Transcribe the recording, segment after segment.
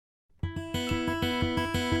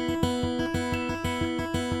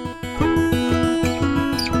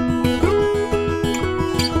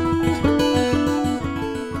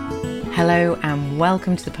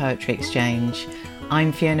welcome to the Poetry Exchange.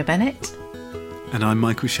 I'm Fiona Bennett. And I'm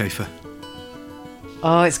Michael Schaefer.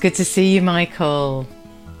 Oh, it's good to see you, Michael.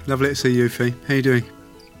 Lovely to see you, Fee. How are you doing?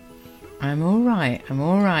 I'm all right.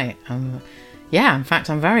 In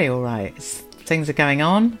fact, I'm very all right. Things are going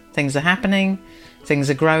on, things are happening, things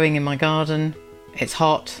are growing in my garden. It's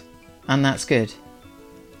hot, and that's good.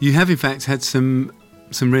 You have, in fact, had some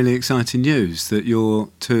really exciting news that you're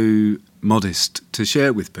too modest to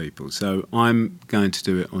share with people. So I'm going to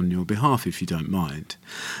do it on your behalf, if you don't mind.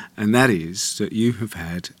 And that is that you have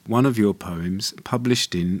had one of your poems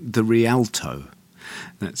published in The Rialto.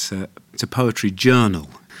 It's a poetry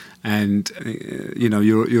journal. And,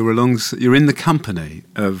 you're in the company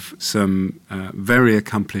of some very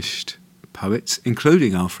accomplished poets,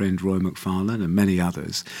 including our friend Roy Macfarlane and many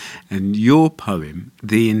others. And your poem,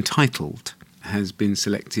 The Entitled, has been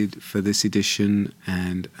selected for this edition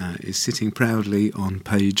and is sitting proudly on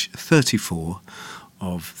page 34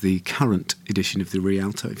 of the current edition of the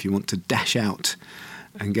Rialto. If you want to dash out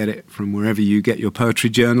and get it from wherever you get your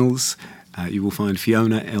poetry journals, you will find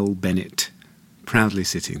Fiona L. Bennett proudly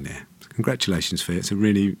sitting there. Congratulations, Fee. It's a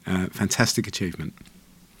really fantastic achievement.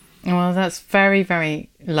 Well, that's very,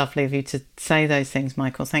 very lovely of you to say those things,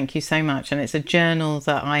 Michael. Thank you so much. And it's a journal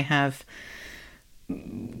that I have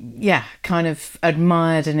kind of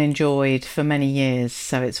admired and enjoyed for many years.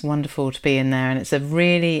 So it's wonderful to be in there. And it's a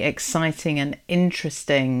really exciting and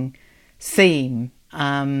interesting theme.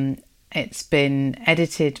 It's been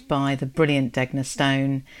edited by the brilliant Degna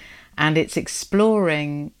Stone, and it's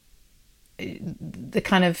exploring the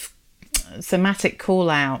kind of thematic call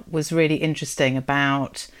out was really interesting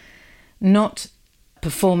about not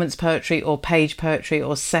performance poetry or page poetry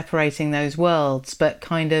or separating those worlds, but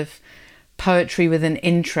kind of poetry with an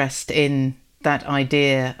interest in that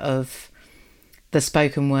idea of the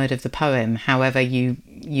spoken word of the poem, however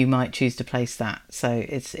you might choose to place that. So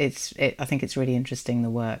I think it's really interesting, the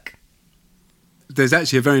work. There's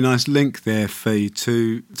actually a very nice link there, Fee,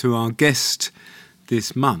 to our guest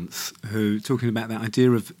this month, who talking about that idea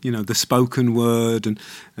of the spoken word, and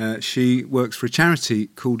she works for a charity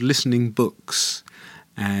called Listening Books,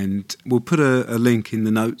 and we'll put a link in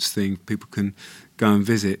the notes thing. People can go and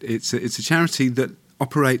visit. It's a charity that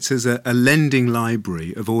operates as a lending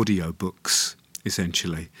library of audiobooks,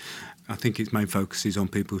 essentially. I think its main focus is on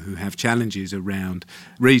people who have challenges around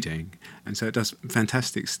reading, and so it does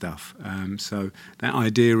fantastic stuff. So that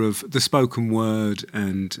idea of the spoken word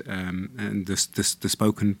and the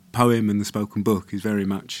spoken poem and the spoken book is very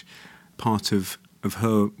much part of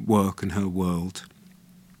her work and her world.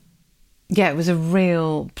 Yeah, it was a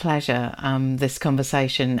real pleasure, this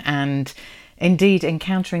conversation, and indeed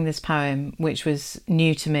encountering this poem, which was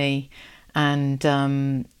new to me, and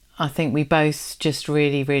I think we both just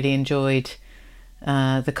really, really enjoyed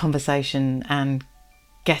the conversation and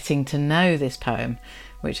getting to know this poem,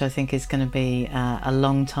 which I think is going to be a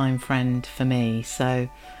long-time friend for me. So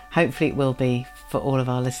hopefully it will be for all of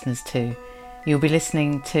our listeners too. You'll be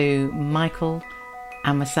listening to Michael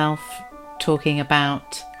and myself talking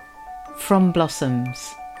about From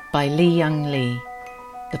Blossoms by Lee Young Lee,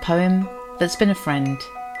 the poem that's been a friend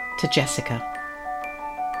to Jessica.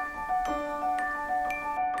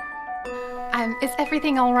 Is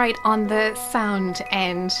everything all right on the sound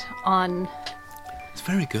end? It's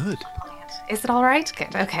very good. Is it all right?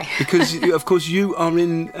 Good. Okay. Because of course you are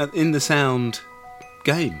in the sound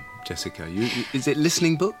game, Jessica. Is it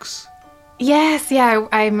Listening Books? Yes. Yeah.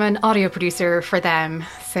 I'm an audio producer for them,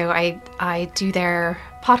 so I do their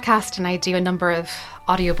podcast and I do a number of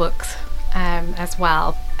audiobooks as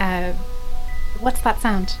well. What's that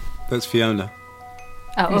sound? That's Fiona.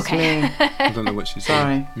 Oh, okay. I don't know what she's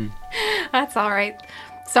saying. Sorry. That's all right.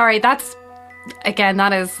 Sorry, that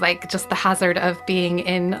is like just the hazard of being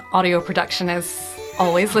in audio production, is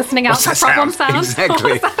always listening out for problem sounds.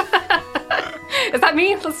 Exactly. Is that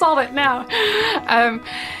me? Let's solve it now.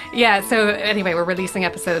 So anyway, we're releasing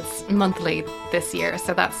episodes monthly this year,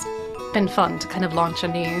 so that's been fun to kind of launch a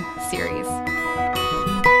new series.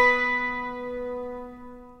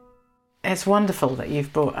 It's wonderful that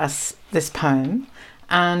you've brought us this poem,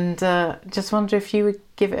 and just wonder if you would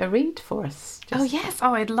give it a read for us. Oh, yes.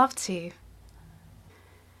 Oh, I'd love to.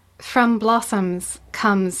 From Blossoms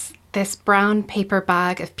comes this brown paper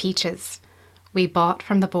bag of peaches we bought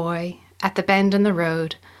from the boy at the bend in the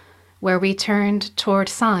road where we turned toward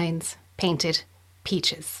signs painted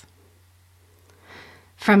peaches.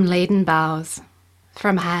 From laden boughs,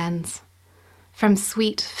 from hands, from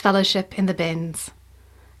sweet fellowship in the bins,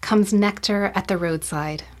 comes nectar at the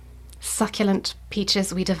roadside, succulent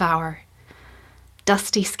peaches we devour,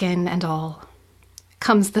 dusty skin and all.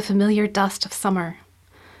 Comes the familiar dust of summer,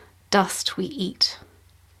 dust we eat.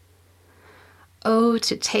 Oh,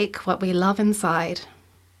 to take what we love inside,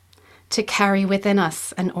 to carry within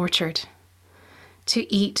us an orchard,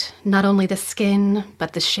 to eat not only the skin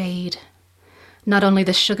but the shade, not only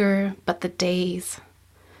the sugar but the days,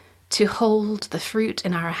 to hold the fruit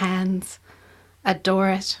in our hands, adore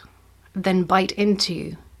it, then bite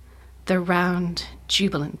into the round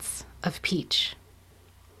jubilance of peach.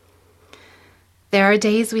 There are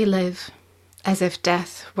days we live as if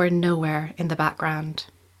death were nowhere in the background,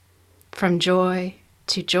 from joy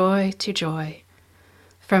to joy to joy,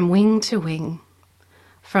 from wing to wing,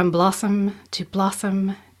 from blossom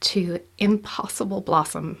to impossible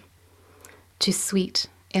blossom, to sweet,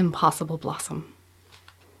 impossible blossom.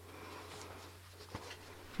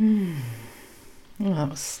 Well, that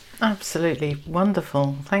was absolutely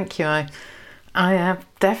wonderful. Thank you. I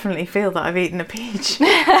definitely feel that I've eaten a peach.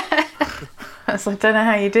 So I don't know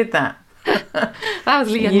how you did that. That was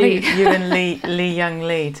Li Young Lee. You and Li Young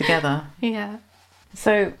Lee together. Yeah.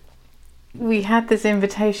 So we had this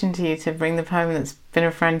invitation to you to bring the poem that's been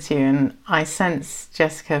a friend to you, and I sense,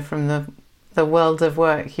 Jessica, from the world of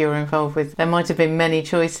work you're involved with, there might have been many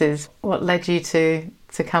choices. What led you to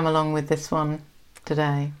come along with this one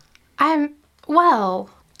today? Well,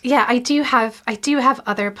 yeah, I do have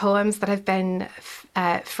other poems that have been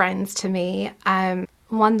friends to me.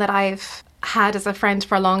 One that I've had as a friend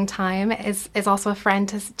for a long time is also a friend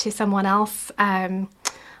to someone else on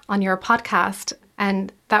your podcast,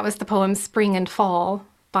 and that was the poem Spring and Fall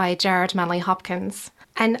by Gerard Manley Hopkins.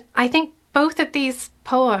 And I think both of these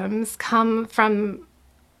poems come from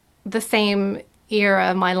the same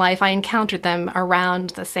era of my life. I encountered them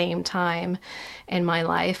around the same time in my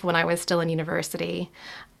life when I was still in university.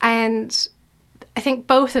 And I think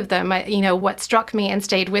both of them, what struck me and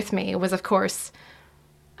stayed with me was, of course,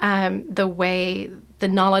 the way the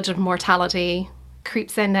knowledge of mortality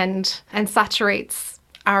creeps in and saturates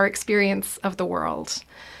our experience of the world.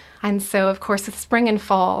 And so, of course, with Spring and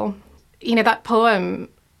Fall, that poem,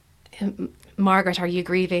 Margaret, are you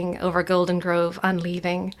grieving over Golden Grove and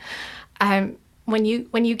leaving? When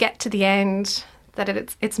you get to the end, that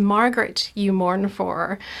it's Margaret you mourn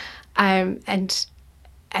for, and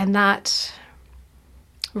that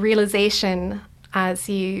realization as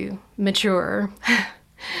you mature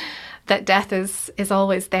that death is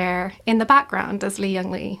always there in the background, as Li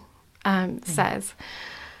Young Lee says.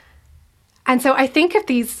 And so I think of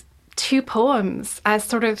these two poems as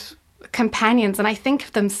sort of companions, and I think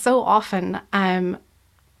of them so often.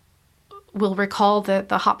 We'll recall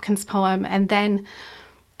the Hopkins poem and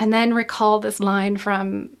then recall this line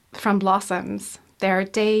from Blossoms. There are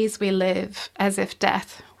days we live as if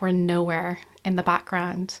death were nowhere in the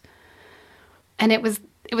background. And it was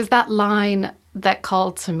that line that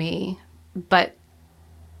called to me, but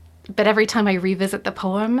every time I revisit the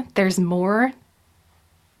poem, there's more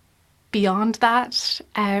beyond that.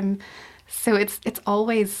 So it's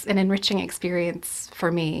always an enriching experience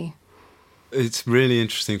for me. It's really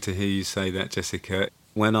interesting to hear you say that, Jessica.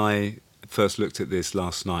 When I first looked at this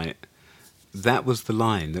last night, that was the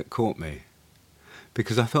line that caught me.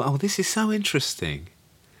 Because I thought, this is so interesting.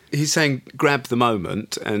 He's saying, grab the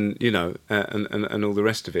moment, and, and all the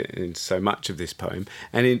rest of it in so much of this poem.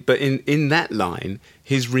 But in that line,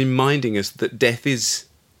 he's reminding us that death is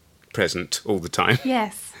present all the time.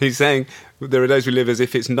 Yes. He's saying there are days we live as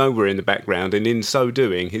if it's nowhere in the background, and in so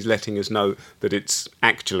doing, he's letting us know that it's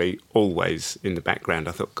actually always in the background.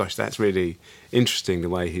 I thought, gosh, that's really interesting the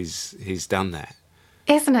way he's done that.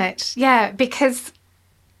 Isn't it? Yeah, because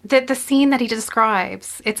the scene that he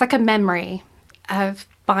describes, it's like a memory of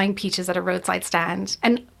buying peaches at a roadside stand.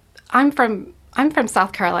 And I'm from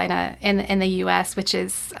South Carolina in the US, which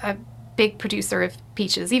is a big producer of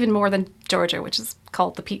peaches, even more than Georgia, which is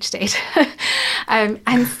called the peach state.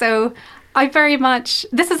 And so I very much,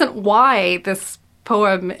 this isn't why this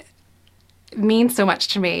poem means so much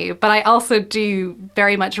to me, but I also do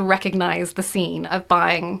very much recognize the scene of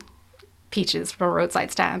buying peaches from a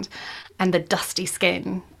roadside stand and the dusty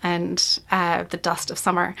skin and the dust of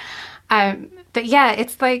summer. But yeah,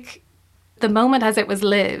 it's like the moment as it was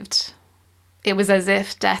lived, it was as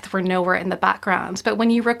if death were nowhere in the background. But when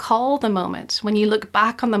you recall the moment, when you look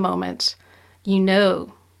back on the moment,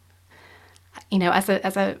 as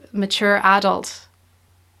a mature adult,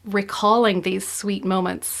 recalling these sweet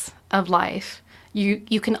moments of life,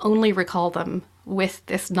 you can only recall them with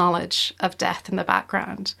this knowledge of death in the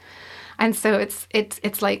background. And so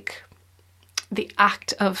it's like the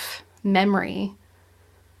act of memory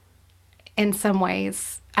in some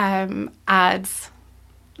ways adds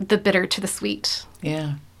the bitter to the sweet.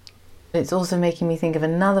 Yeah. It's also making me think of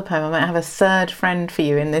another poem. I might have a third friend for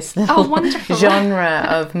you in this little wonderful. genre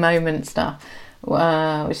of moment stuff,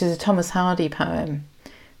 which is a Thomas Hardy poem,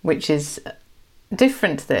 which is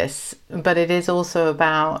different to this, but it is also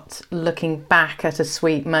about looking back at a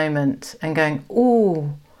sweet moment and going,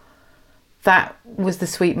 ooh, that was the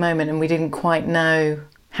sweet moment and we didn't quite know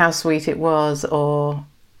how sweet it was, or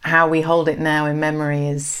how we hold it now in memory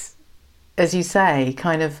is, as you say,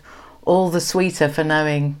 kind of all the sweeter for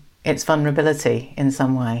knowing its vulnerability in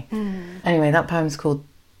some way. Anyway, that poem's called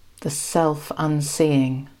The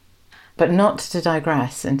Self-Unseeing. But not to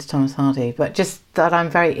digress into Thomas Hardy, but just that I'm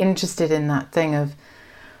very interested in that thing of,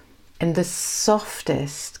 in the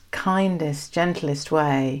softest, kindest, gentlest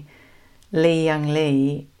way, Li Young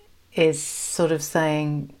Lee is sort of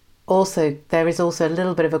saying, also, there is also a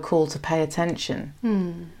little bit of a call to pay attention,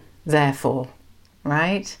 therefore,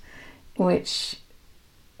 right? Which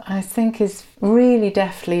I think is really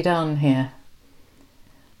deftly done here.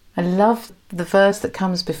 I love the verse that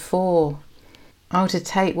comes before. Oh, to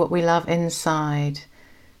take what we love inside,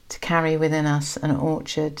 to carry within us an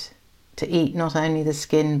orchard, to eat not only the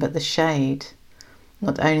skin but the shade,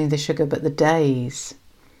 not only the sugar but the days,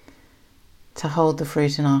 to hold the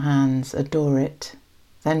fruit in our hands, adore it,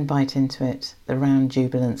 then bite into it, the round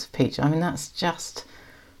jubilance of peach. I mean, that's just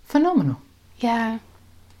phenomenal. Yeah.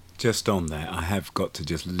 Just on that, I have got to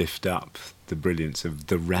just lift up the brilliance of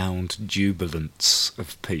the round jubilance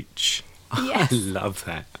of peach. Yes. I love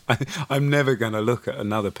that. I'm never going to look at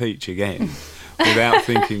another peach again without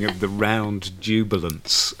thinking of the round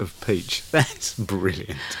jubilance of peach. That's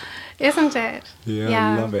brilliant. Isn't it?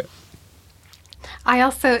 Yeah, I love it. I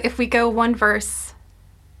also, if we go one verse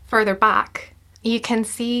further back, you can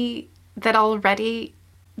see that already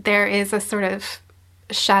there is a sort of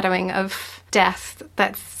shadowing of death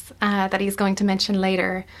that he's going to mention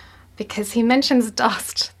later, because he mentions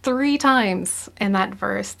dust 3 times in that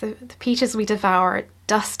verse. The peaches we devour,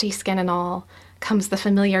 dusty skin and all, comes the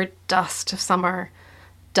familiar dust of summer,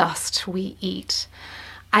 dust we eat.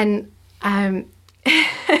 And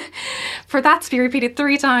for that to be repeated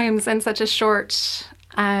 3 times in such a short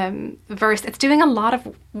verse, it's doing a lot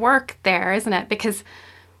of work there, isn't it? Because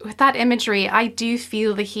with that imagery, I do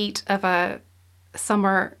feel the heat of a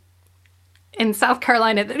summer in South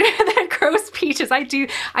Carolina that grows peaches. I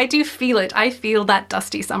do feel it. I feel that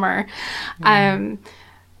dusty summer.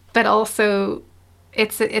 But also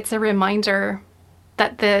it's a reminder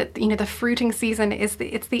that the fruiting season it's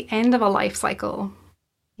the end of a life cycle.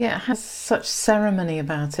 Yeah, it has such ceremony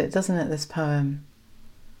about it, doesn't it, this poem?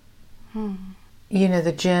 You know,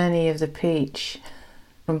 the journey of the peach.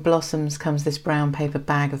 From blossoms comes this brown paper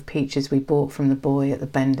bag of peaches we bought from the boy at the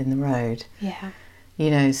bend in the road. Yeah. You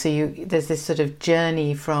know, so there's this sort of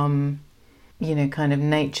journey from, you know, kind of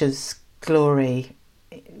nature's glory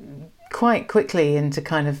quite quickly into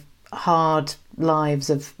kind of hard lives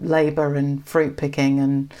of labour and fruit picking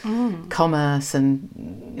and commerce,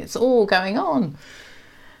 and it's all going on.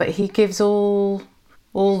 But he gives all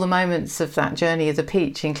the moments of that journey of the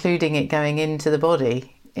peach, including it going into the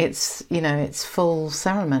body. It's, you know, it's full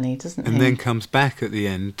ceremony, doesn't it? And then comes back at the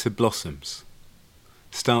end to blossoms.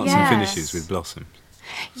 Starts and finishes with blossoms.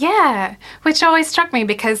 Yeah, which always struck me,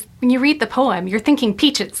 because when you read the poem, you're thinking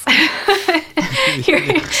peaches.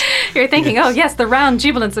 You're thinking, oh yes, the round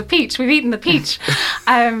jubilance of peach. We've eaten the peach,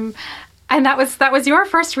 and that was your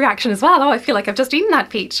first reaction as well. Oh, I feel like I've just eaten that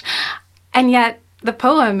peach, and yet the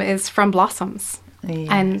poem is from blossoms,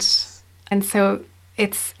 Yes. and so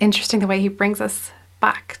it's interesting the way he brings us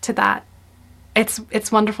back to that.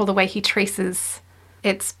 It's wonderful the way he traces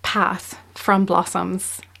its path from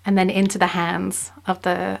blossoms and then into the hands of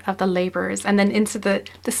the labourers, and then into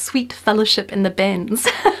the sweet fellowship in the bins,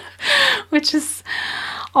 which is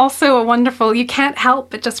also a wonderful. You can't help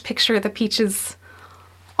but just picture the peaches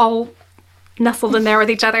all nestled in there with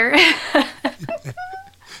each other.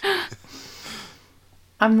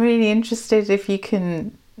 I'm really interested if you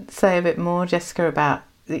can say a bit more, Jessica, about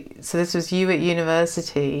so this was you at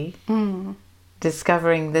university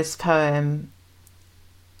discovering this poem.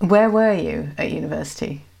 Where were you at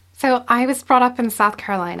university? So I was brought up in South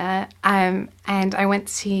Carolina, and I went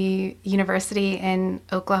to university in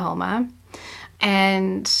Oklahoma,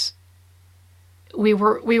 and we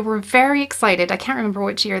were very excited. I can't remember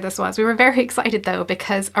which year this was. We were very excited though,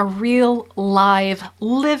 because a real live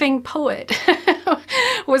living poet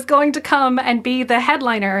was going to come and be the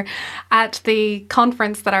headliner at the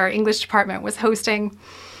conference that our English department was hosting,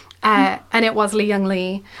 and it was Li Young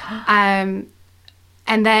Lee.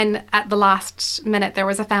 And then at the last minute, there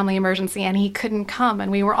was a family emergency and he couldn't come,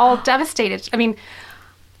 and we were all devastated. I mean,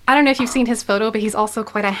 I don't know if you've seen his photo, but he's also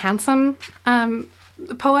quite a handsome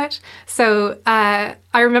poet. So I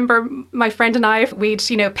remember my friend and I, we'd,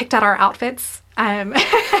 picked out our outfits. And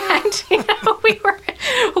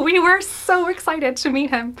we were so excited to meet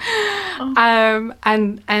him.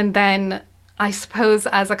 And then I suppose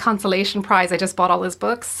as a consolation prize, I just bought all his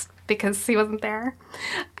books because he wasn't there.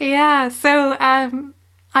 Yeah. So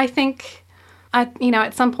I think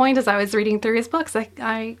at some point as I was reading through his books,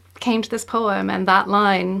 I came to this poem and that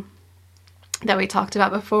line that we talked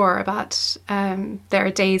about before about there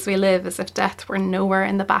are days we live as if death were nowhere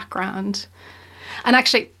in the background. And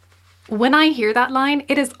actually, when I hear that line,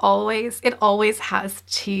 it always has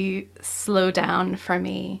to slow down for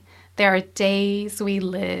me. There are days we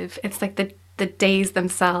live. It's like the days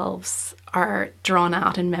themselves are drawn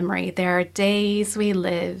out in memory. There are days we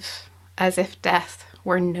live as if death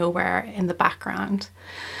were nowhere in the background.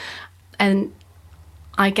 And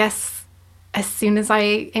I guess as soon as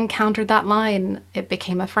I encountered that line, it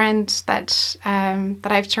became a friend that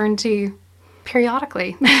I've turned to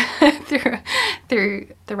periodically through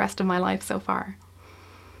the rest of my life so far.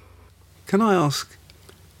 Can I ask,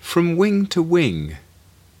 from wing to wing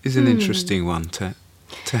is an interesting one to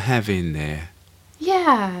have in there.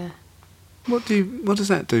 Yeah. What does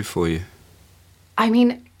that do for you? I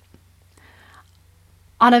mean,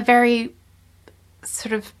 on a very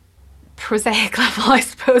sort of prosaic level, I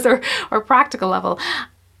suppose, or practical level,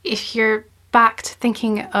 if you're back to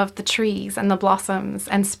thinking of the trees and the blossoms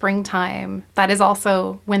and springtime, that is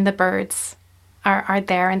also when the birds are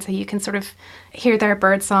there, and so you can sort of hear their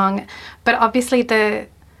bird song. But obviously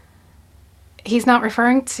he's not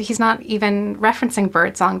even referencing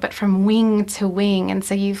bird song, but from wing to wing, and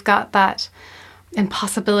so you've got that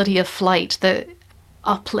impossibility of flight, the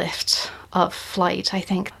uplift of flight, I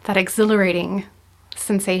think, that exhilarating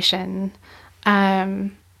sensation.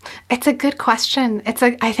 It's a good question.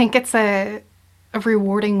 I think it's a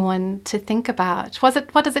rewarding one to think about.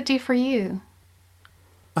 What does it do for you?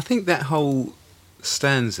 I think that whole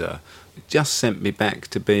stanza just sent me back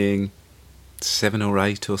to being 7 or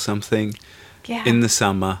 8 or something in the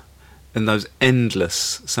summer, and those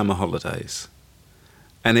endless summer holidays.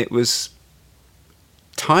 And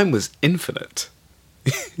time was infinite.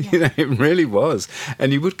 It really was.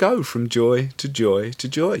 And you would go from joy to joy to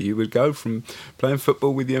joy. You would go from playing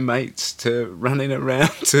football with your mates to running around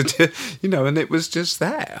to and it was just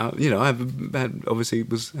that. I've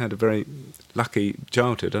had a very lucky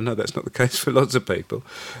childhood. I know that's not the case for lots of people.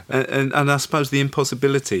 And I suppose the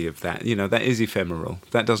impossibility of that, that is ephemeral.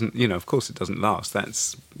 That doesn't, of course it doesn't last.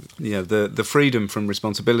 That's, the freedom from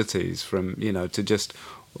responsibilities, from, to just,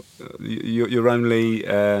 your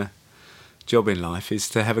only job in life is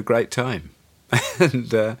to have a great time.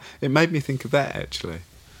 And it made me think of that, actually.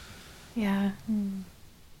 Yeah.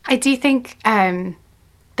 I do think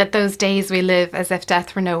that those days we live as if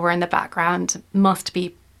death were nowhere in the background must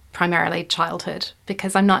be primarily childhood,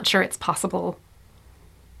 because I'm not sure it's possible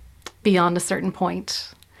beyond a certain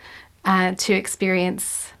point to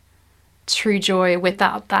experience true joy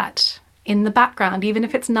without that in the background, even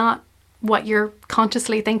if it's not what you're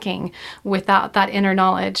consciously thinking, without that inner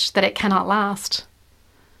knowledge that it cannot last.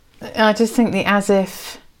 I just think the as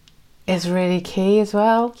if is really key as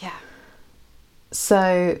well. Yeah.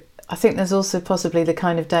 So I think there's also possibly the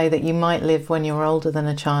kind of day that you might live when you're older than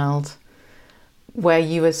a child, where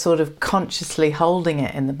you were sort of consciously holding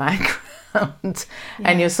it in the background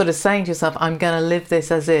and you're sort of saying to yourself, I'm going to live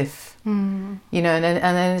this as if, and in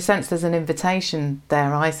a sense there's an invitation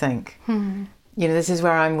there, I think. This is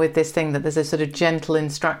where I'm with this thing, that there's a sort of gentle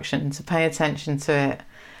instruction to pay attention to it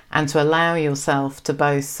and to allow yourself to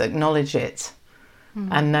both acknowledge it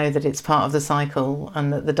and know that it's part of the cycle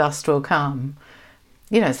and that the dust will come.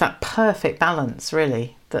 It's that perfect balance,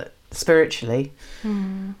 really, that spiritually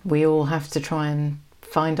we all have to try and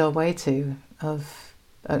find our way to, of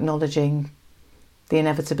acknowledging the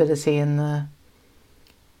inevitability and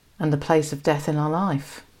the place of death in our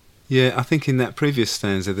life. Yeah, I think in that previous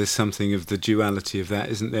stanza there's something of the duality of that,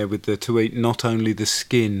 isn't there, with the to eat not only the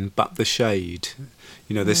skin but the shade.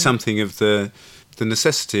 There's something of the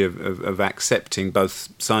necessity of accepting both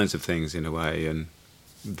sides of things in a way, and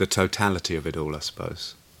the totality of it all, I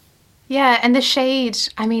suppose. Yeah, and the shade,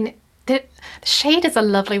 the shade is a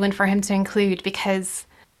lovely one for him to include, because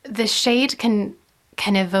the shade can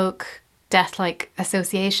evoke death-like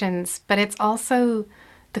associations, but it's also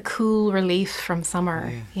the cool relief from summer,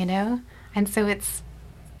 and so it's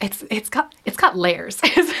got layers.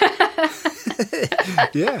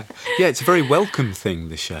 yeah, it's a very welcome thing,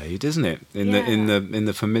 the shade, isn't it? In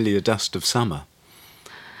the familiar dust of summer.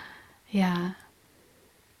 Yeah.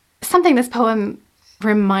 Something this poem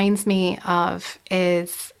reminds me of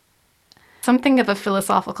is something of a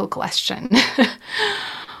philosophical question.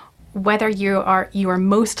 Whether you are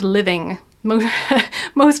most living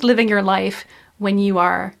your life when you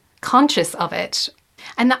are conscious of it.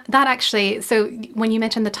 And that actually, so when you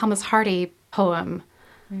mentioned the Thomas Hardy poem,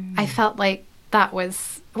 I felt like that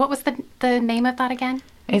was, what was the name of that again?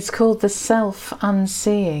 It's called The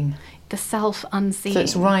Self-Unseeing. The Self-Unseeing. So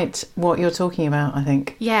it's right what you're talking about, I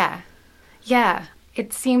think. Yeah. Yeah.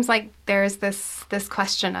 It seems like there's this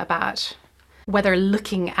question about whether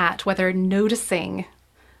noticing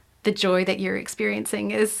the joy that you're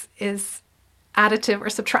experiencing is additive or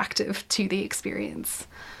subtractive to the experience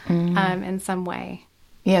in some way.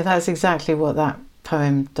 Yeah, that's exactly what that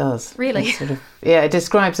poem does. Really? It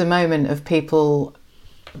describes a moment of people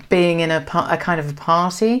being in a kind of a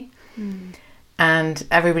party and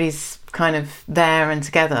everybody's kind of there and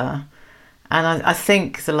together. And I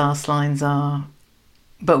think the last lines are,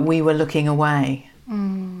 but we were looking away.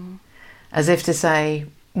 As if to say,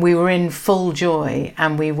 we were in full joy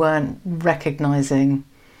and we weren't recognising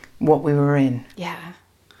what we were in. Yeah.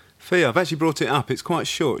 Fee, I've actually brought it up. It's quite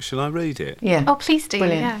short. Shall I read it? Yeah. Oh, please do.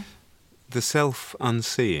 Brilliant. Yeah. The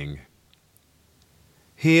Self-Unseeing.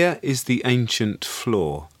 Here is the ancient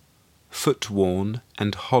floor, foot-worn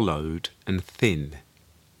and hollowed and thin.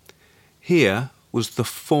 Here was the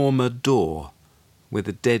former door, where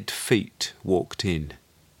the dead feet walked in.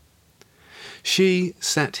 She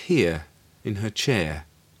sat here in her chair,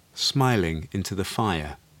 smiling into the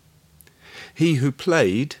fire. He who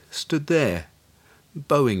played stood there,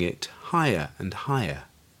 bowing it higher and higher.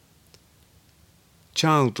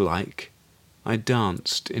 Childlike, I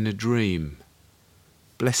danced in a dream.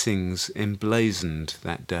 Blessings emblazoned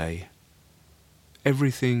that day.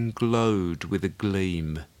 Everything glowed with a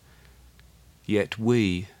gleam, yet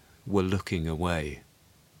we were looking away.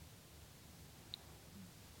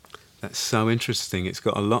 That's so interesting. It's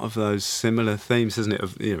got a lot of those similar themes, hasn't it?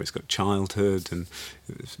 It's got childhood and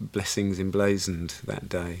blessings emblazoned that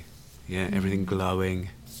day. Yeah, everything glowing.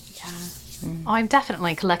 Yeah. Oh, I'm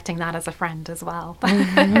definitely collecting that as a friend as well.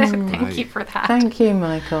 Thank you for that. Thank you,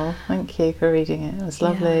 Michael. Thank you for reading it. It was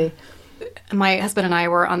lovely. Yeah. My husband and I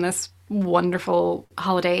were on this wonderful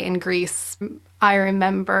holiday in Greece. I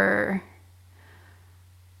remember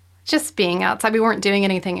just being outside. We weren't doing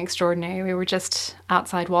anything extraordinary. We were just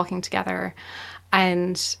outside walking together.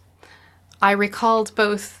 And I recalled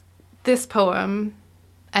both this poem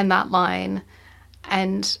and that line.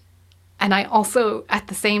 And I also, at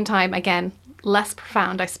the same time, again, less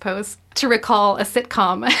profound, I suppose, to recall a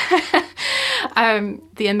sitcom.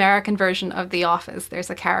 The American version of The Office.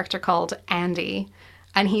 There's a character called Andy.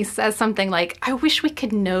 And he says something like, I wish we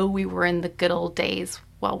could know we were in the good old days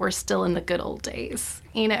while we're still in the good old days,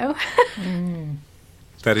 you know?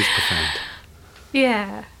 That is profound.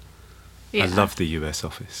 Yeah. I love the US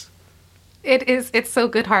Office. It is. It's so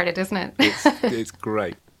good-hearted, isn't it? It's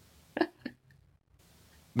great.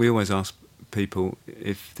 We always ask people,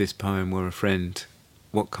 if this poem were a friend,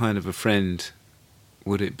 what kind of a friend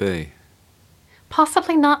would it be?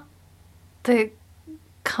 Possibly not the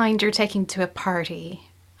kind you're taking to a party.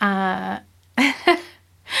 I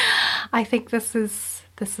think this is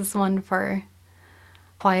one for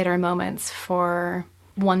quieter moments, for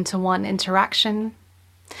one-to-one interaction.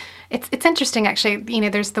 It's interesting, actually. You know,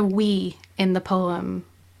 there's the we in the poem,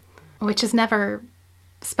 which is never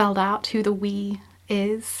spelled out who the we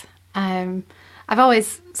is. I've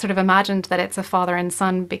always sort of imagined that it's a father and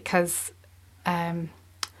son because of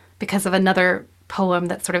another poem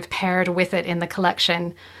that's sort of paired with it in the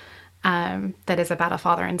collection that is about a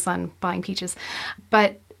father and son buying peaches.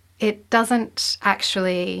 But it doesn't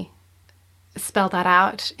actually spell that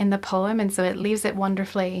out in the poem, and so it leaves it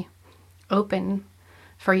wonderfully open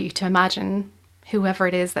for you to imagine whoever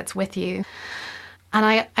it is that's with you.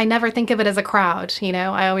 And I never think of it as a crowd, you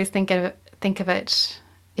know. I always think of it,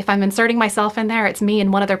 if I'm inserting myself in there, it's me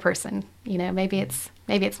and one other person. You know, maybe it's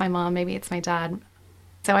my mom, maybe it's my dad.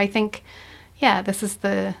 So I think, yeah, this is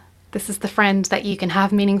the friend that you can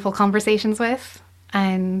have meaningful conversations with,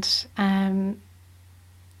 and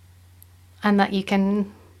that you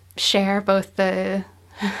can share both the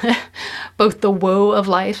both the woe of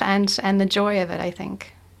life and the joy of it, I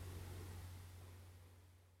think.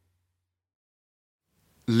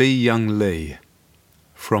 Lee Young Lee,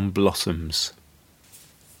 From Blossoms.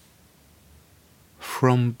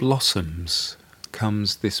 From blossoms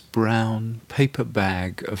comes this brown paper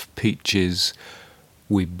bag of peaches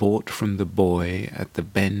we bought from the boy at the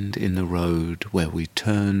bend in the road where we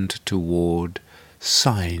turned toward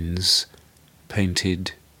signs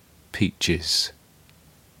painted peaches.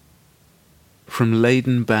 From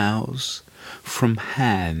laden boughs, from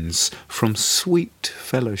hands, from sweet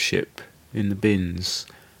fellowship in the bins,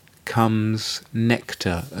 comes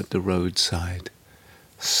nectar at the roadside.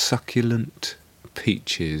 Succulent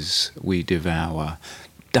peaches we devour,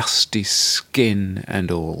 dusty skin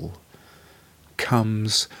and all.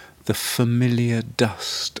 Comes the familiar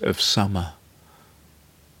dust of summer,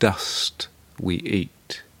 dust we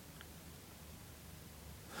eat.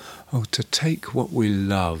 Oh, to take what we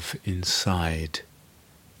love inside,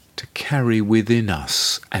 to carry within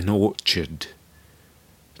us an orchard,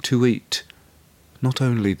 to eat not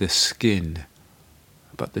only the skin,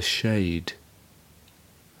 but the shade,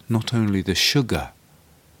 not only the sugar,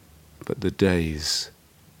 but the days,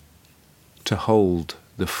 to hold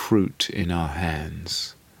the fruit in our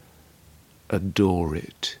hands, adore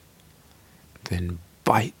it, then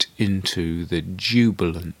bite into the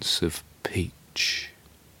jubilance of peach.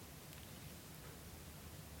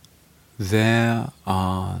 There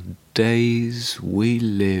are days we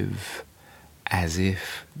live as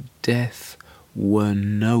if death were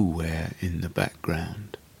nowhere in the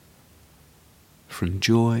background. From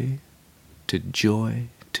joy to joy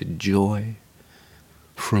to joy,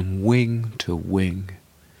 from wing to wing,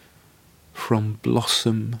 from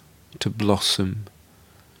blossom to blossom,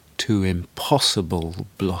 to impossible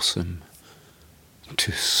blossom,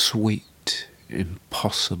 to sweet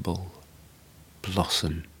impossible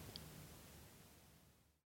blossom.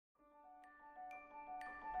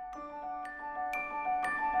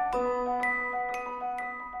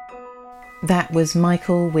 That was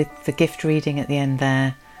Michael with the gift reading at the end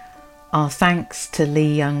there. Our thanks to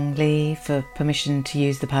Lee Young Lee for permission to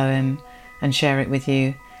use the poem and share it with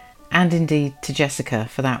you, and indeed to Jessica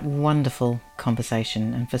for that wonderful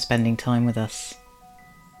conversation and for spending time with us.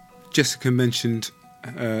 Jessica mentioned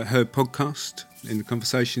her podcast in the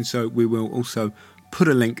conversation, so we will also put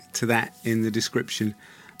a link to that in the description.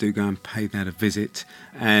 Do go and pay that a visit.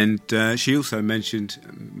 And she also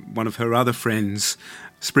mentioned one of her other friends,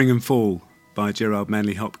 Spring and Fall by Gerard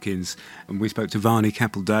Manley Hopkins, and we spoke to Varney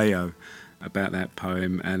Capildeo about that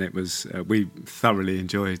poem, and it was we thoroughly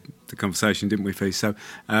enjoyed the conversation, didn't we, Fee? So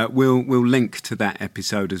we'll link to that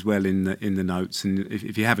episode as well in the notes, and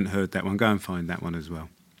if you haven't heard that one, go and find that one as well.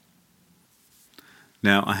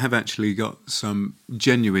 Now, I have actually got some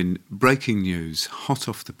genuine breaking news, hot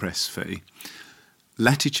off the press, Fee.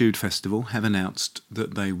 Latitude Festival have announced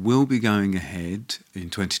that they will be going ahead in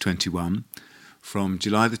 2021 from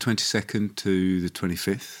July the 22nd to the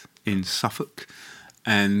 25th in Suffolk,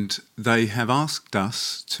 and they have asked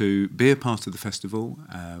us to be a part of the festival.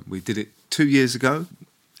 We did it 2 years ago,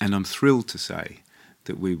 and I'm thrilled to say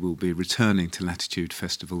that we will be returning to Latitude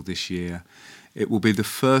Festival this year. It will be the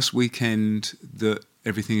first weekend that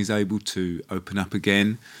everything is able to open up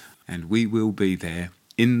again, and we will be there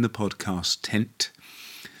in the podcast tent.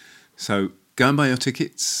 So go and buy your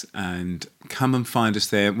tickets and come and find us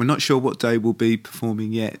there. We're not sure what day we'll be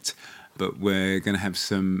performing yet, but we're going to have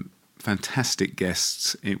some fantastic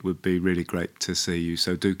guests. It would be really great to see you,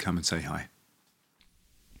 so do come and say hi.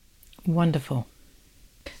 Wonderful.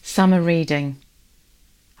 Summer reading.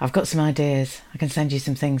 I've got some ideas. I can send you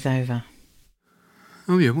some things over.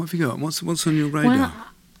 Oh yeah, what have you got? What's on your radar?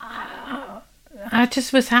 Well, I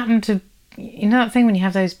just was happened to, you know that thing when you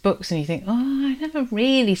have those books and you think, oh, I never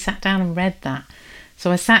really sat down and read that.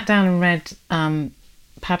 So I sat down and read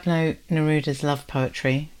Pablo Neruda's Love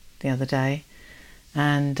Poetry the other day,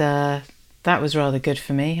 and that was rather good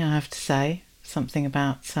for me, I have to say. Something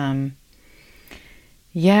about,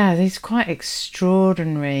 these quite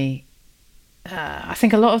extraordinary, I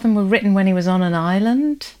think a lot of them were written when he was on an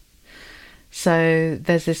island. So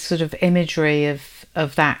there's this sort of imagery of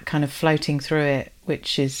that kind of floating through it,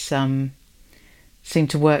 which is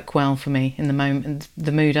seemed to work well for me in the moment,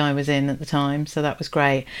 the mood I was in at the time. So that was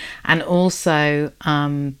great. And also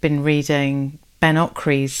been reading Ben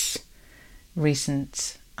Okri's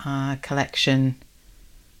recent collection,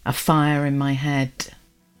 A Fire in My Head.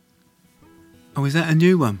 Oh, is that a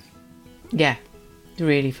new one? Yeah,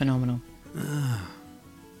 really phenomenal.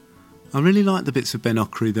 I really like the bits of Ben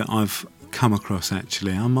Okri that I've come across,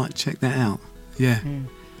 actually. I might check that out. Yeah.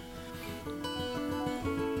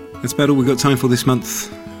 That's about all we've got time for this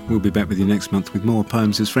month. We'll be back with you next month with more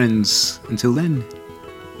Poems as Friends. Until then,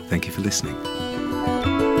 thank you for listening.